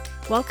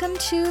Welcome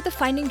to the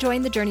Finding Joy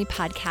in the Journey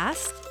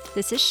podcast.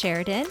 This is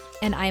Sheridan,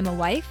 and I am a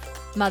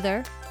wife,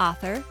 mother,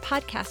 author,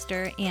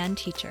 podcaster, and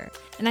teacher.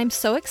 And I'm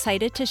so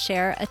excited to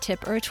share a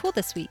tip or a tool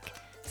this week,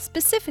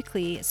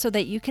 specifically so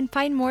that you can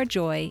find more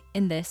joy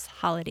in this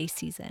holiday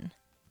season.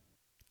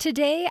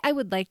 Today, I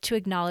would like to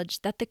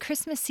acknowledge that the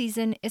Christmas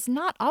season is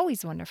not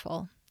always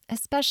wonderful,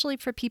 especially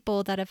for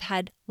people that have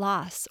had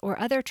loss or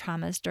other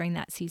traumas during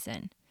that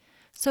season.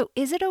 So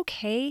is it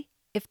okay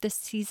if this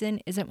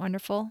season isn't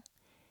wonderful?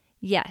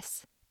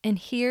 Yes, and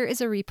here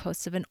is a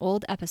repost of an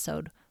old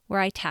episode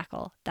where I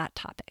tackle that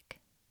topic.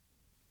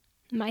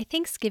 My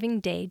Thanksgiving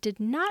Day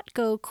did not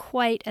go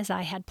quite as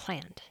I had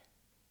planned.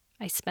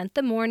 I spent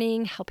the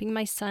morning helping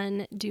my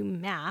son do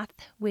math,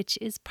 which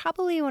is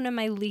probably one of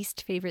my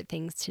least favorite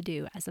things to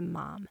do as a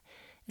mom,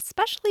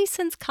 especially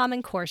since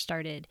Common Core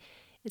started.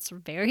 It's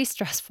very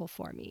stressful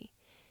for me.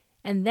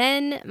 And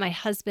then my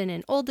husband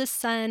and oldest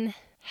son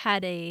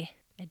had an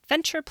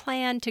adventure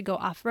plan to go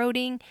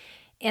off-roading,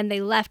 and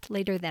they left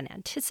later than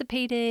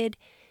anticipated,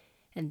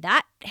 and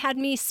that had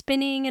me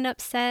spinning and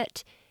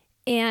upset,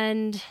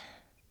 and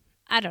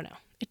I don't know.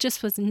 It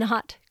just was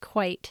not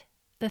quite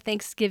the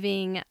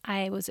Thanksgiving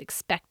I was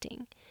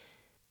expecting.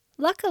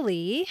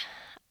 Luckily,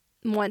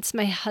 once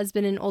my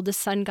husband and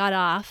oldest son got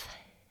off,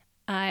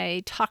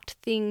 I talked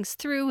things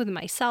through with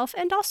myself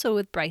and also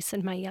with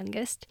Bryson, my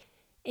youngest,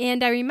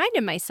 and I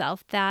reminded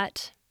myself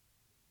that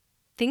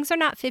things are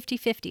not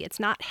 50-50. It's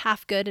not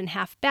half good and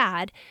half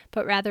bad,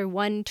 but rather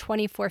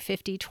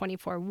 1-24-50,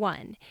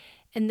 24-1.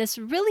 And this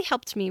really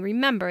helped me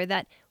remember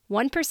that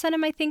 1% of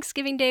my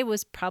Thanksgiving Day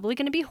was probably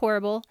going to be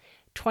horrible,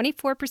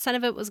 24%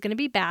 of it was going to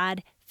be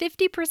bad,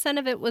 50%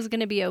 of it was going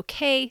to be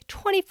okay,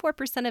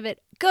 24% of it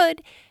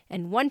good,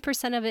 and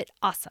 1% of it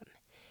awesome.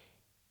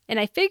 And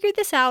I figured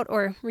this out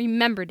or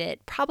remembered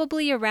it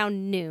probably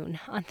around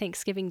noon on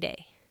Thanksgiving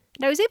Day.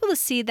 And I was able to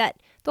see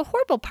that the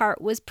horrible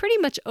part was pretty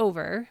much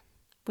over,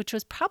 which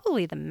was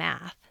probably the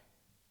math.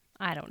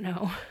 I don't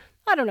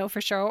know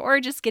for sure,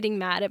 or just getting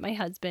mad at my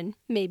husband.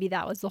 Maybe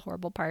that was the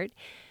horrible part.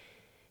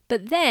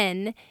 But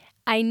then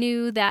I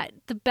knew that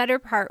the better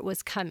part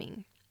was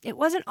coming. It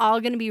wasn't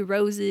all going to be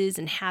roses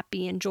and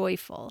happy and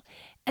joyful.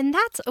 And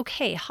that's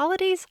okay.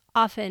 Holidays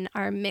often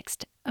are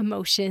mixed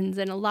emotions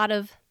and a lot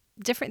of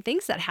different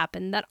things that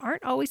happen that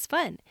aren't always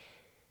fun.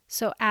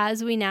 So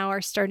as we now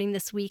are starting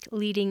this week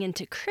leading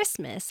into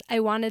Christmas, I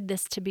wanted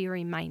this to be a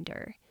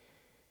reminder.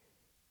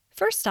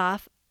 First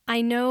off,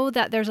 I know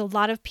that there's a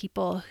lot of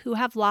people who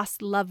have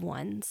lost loved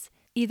ones,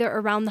 either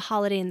around the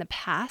holiday in the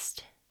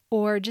past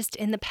or just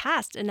in the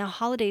past, and now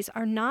holidays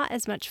are not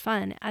as much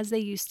fun as they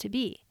used to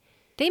be.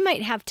 They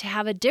might have to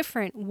have a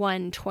different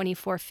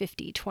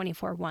 1-24-50,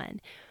 24-1,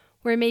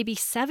 where maybe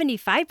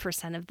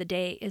 75% of the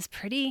day is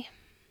pretty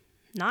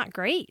not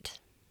great,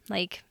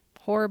 like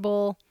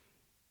horrible,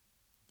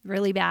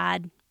 really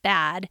bad,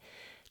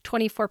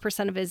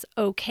 24% of it is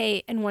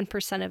okay, and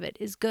 1% of it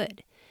is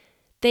good.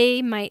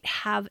 They might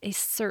have a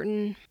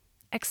certain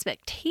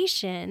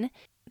expectation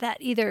that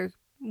either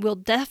will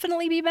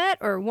definitely be met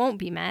or won't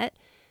be met.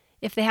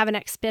 If they have an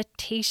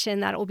expectation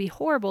that it will be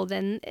horrible,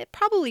 then it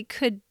probably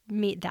could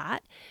meet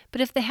that.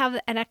 But if they have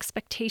an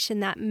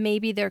expectation that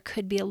maybe there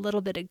could be a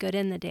little bit of good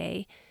in the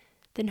day,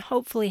 then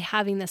hopefully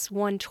having this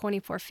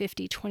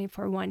 1-24-50,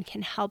 24-1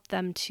 can help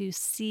them to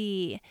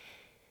see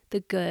the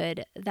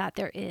good that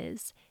there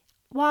is,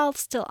 while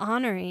still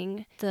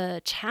honoring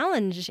the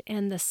challenge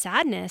and the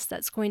sadness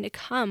that's going to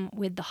come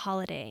with the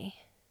holiday.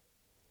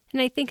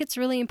 And I think it's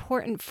really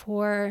important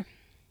for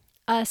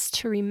us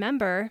to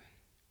remember,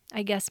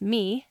 I guess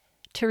me,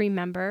 to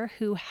remember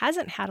who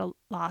hasn't had a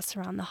loss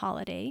around the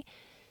holiday,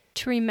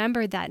 to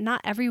remember that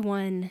not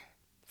everyone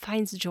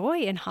finds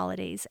joy in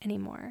holidays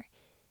anymore,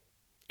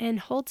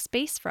 and hold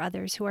space for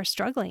others who are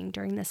struggling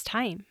during this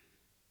time.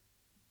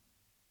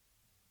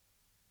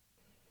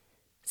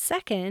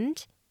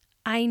 Second,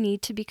 I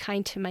need to be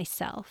kind to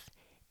myself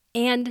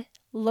and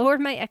lower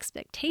my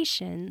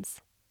expectations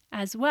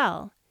as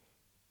well,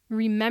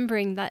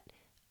 remembering that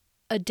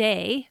a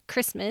day,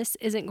 Christmas,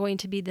 isn't going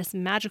to be this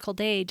magical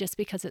day just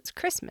because it's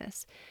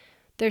Christmas.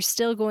 There's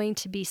still going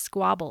to be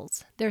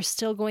squabbles. There's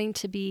still going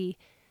to be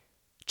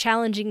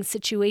challenging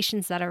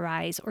situations that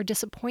arise or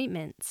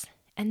disappointments,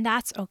 and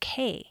that's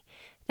okay.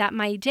 That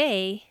my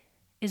day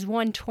is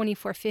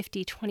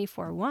 1-24-50,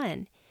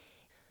 24-1.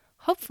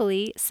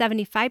 Hopefully,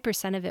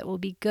 75% of it will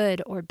be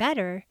good or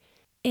better,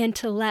 and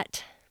to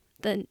let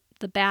the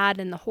bad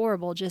and the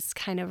horrible just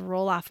kind of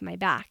roll off my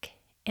back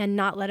and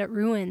not let it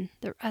ruin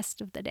the rest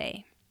of the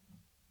day.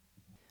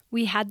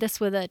 We had this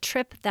with a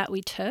trip that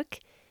we took.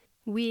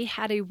 We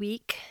had a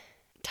week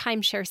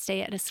timeshare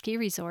stay at a ski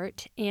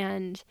resort,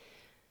 and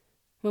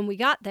when we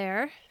got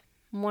there,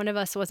 one of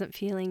us wasn't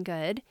feeling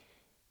good.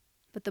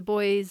 But the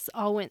boys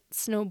all went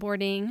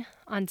snowboarding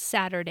on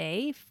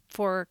Saturday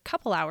for a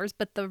couple hours,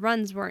 but the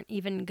runs weren't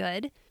even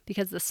good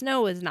because the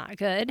snow was not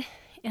good.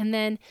 And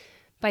then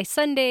by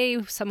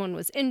Sunday, someone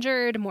was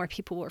injured, more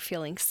people were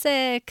feeling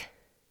sick.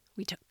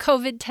 We took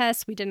COVID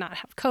tests. We did not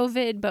have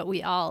COVID, but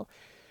we all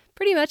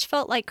pretty much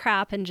felt like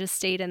crap and just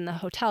stayed in the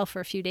hotel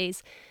for a few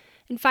days.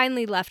 and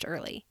finally left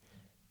early.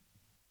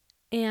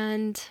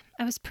 And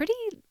I was pretty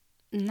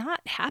not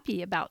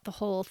happy about the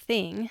whole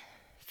thing,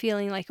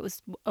 feeling like it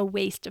was a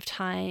waste of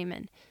time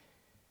and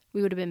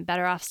we would have been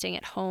better off staying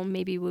at home.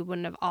 Maybe we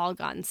wouldn't have all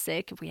gotten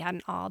sick if we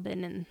hadn't all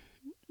been in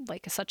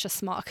like such a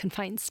small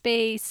confined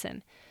space.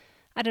 And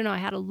I don't know, I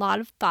had a lot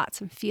of thoughts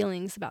and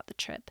feelings about the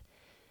trip.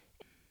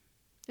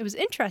 It was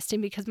interesting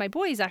because my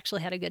boys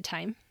actually had a good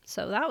time,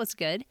 so that was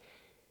good.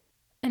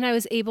 And I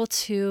was able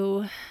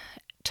to,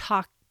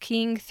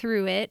 talking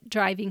through it,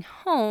 driving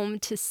home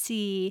to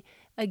see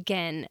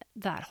again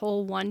that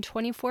whole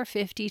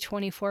 1:24:50,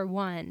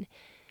 24:1,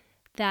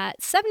 that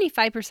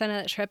 75%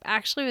 of the trip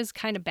actually was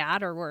kind of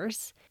bad or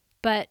worse,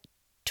 but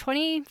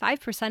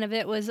 25% of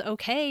it was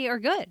okay or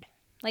good.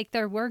 Like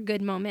there were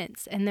good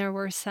moments, and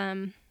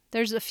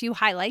there's a few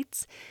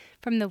highlights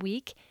from the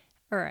week,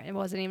 or it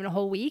wasn't even a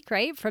whole week,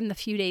 right? From the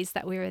few days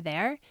that we were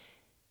there.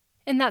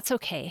 And that's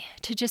okay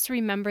to just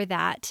remember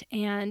that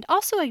and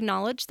also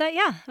acknowledge that,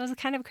 yeah, it was a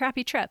kind of a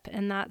crappy trip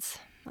and that's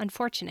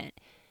unfortunate.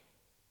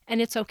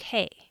 And it's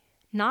okay.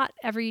 Not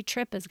every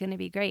trip is going to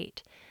be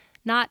great.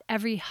 Not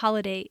every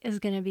holiday is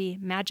going to be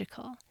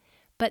magical,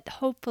 but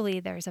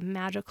hopefully there's a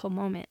magical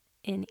moment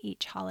in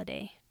each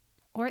holiday,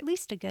 or at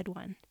least a good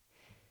one.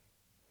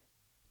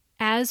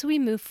 As we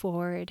move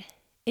forward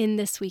in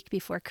this week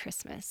before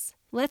Christmas,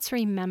 let's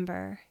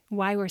remember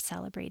why we're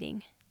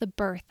celebrating the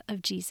birth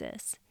of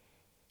Jesus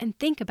and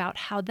think about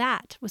how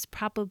that was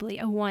probably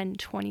a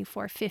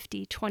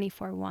 1:24:50,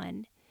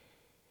 24:1.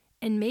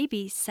 And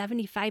maybe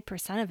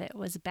 75% of it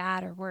was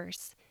bad or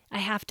worse. I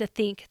have to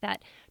think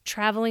that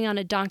traveling on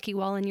a donkey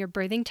while in your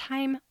birthing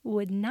time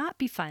would not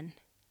be fun.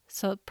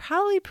 So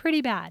probably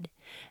pretty bad.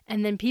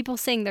 And then people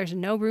saying there's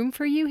no room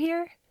for you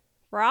here?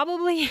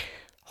 Probably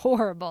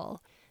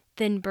horrible.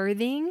 Then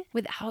birthing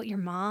without your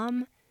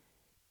mom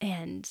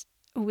and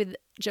with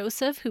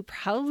Joseph, who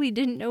probably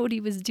didn't know what he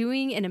was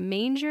doing in a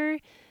manger,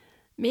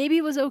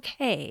 maybe was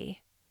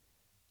okay,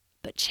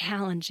 but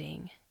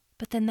challenging.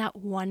 But then that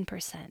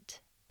 1%,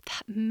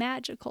 that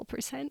magical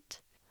percent,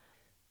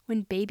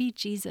 when baby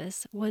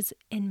Jesus was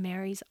in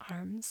Mary's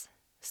arms,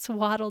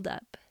 swaddled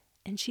up,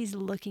 and she's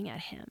looking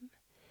at him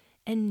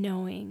and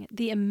knowing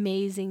the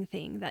amazing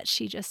thing that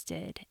she just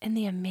did and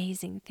the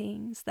amazing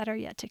things that are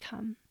yet to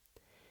come.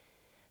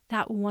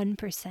 That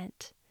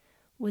 1%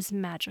 was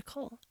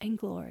magical and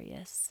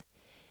glorious.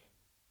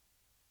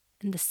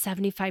 And the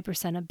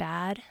 75% of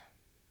bad,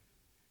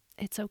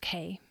 it's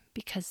okay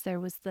because there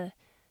was the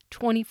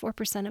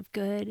 24% of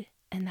good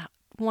and that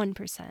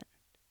 1%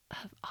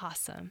 of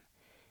awesome.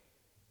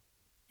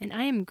 And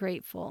I am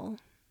grateful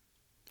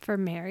for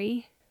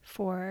Mary,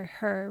 for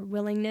her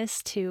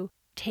willingness to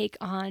take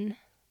on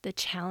the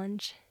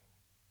challenge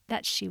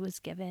that she was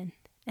given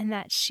and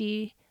that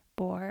she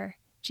bore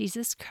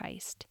Jesus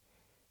Christ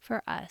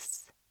for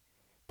us,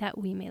 that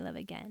we may live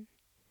again.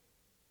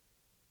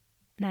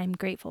 And I'm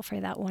grateful for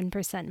that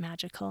 1%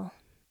 magical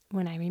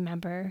when I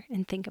remember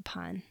and think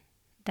upon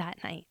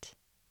that night.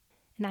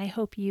 And I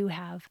hope you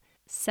have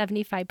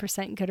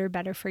 75% good or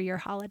better for your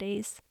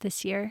holidays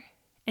this year.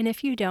 And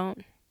if you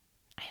don't,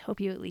 I hope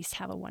you at least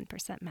have a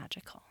 1%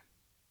 magical.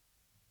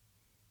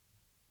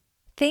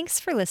 Thanks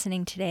for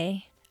listening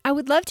today. I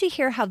would love to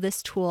hear how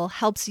this tool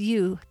helps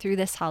you through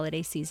this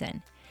holiday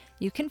season.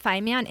 You can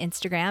find me on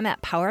Instagram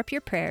at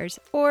PowerUpYourPrayers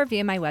or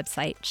via my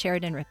website,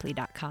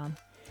 SheridanRipley.com.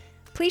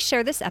 Please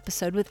share this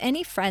episode with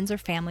any friends or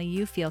family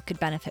you feel could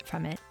benefit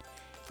from it.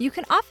 You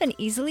can often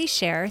easily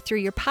share through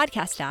your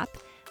podcast app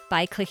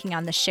by clicking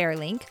on the share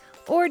link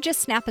or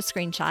just snap a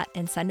screenshot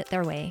and send it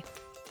their way.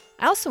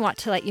 I also want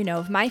to let you know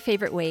of my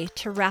favorite way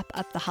to wrap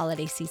up the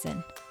holiday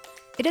season.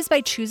 It is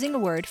by choosing a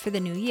word for the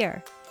new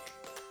year.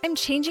 I'm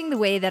changing the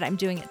way that I'm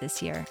doing it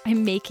this year.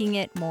 I'm making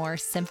it more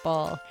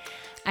simple.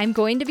 I'm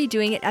going to be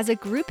doing it as a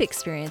group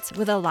experience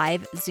with a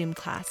live Zoom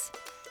class.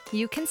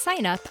 You can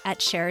sign up at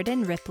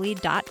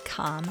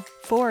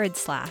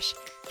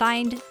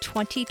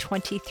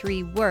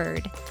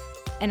SheridanRipley.com/find2023word,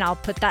 and I'll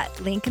put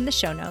that link in the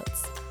show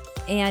notes.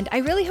 And I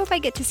really hope I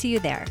get to see you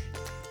there.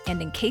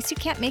 And in case you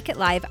can't make it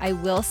live, I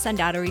will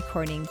send out a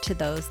recording to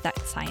those that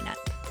sign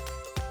up.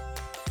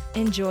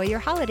 Enjoy your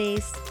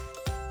holidays.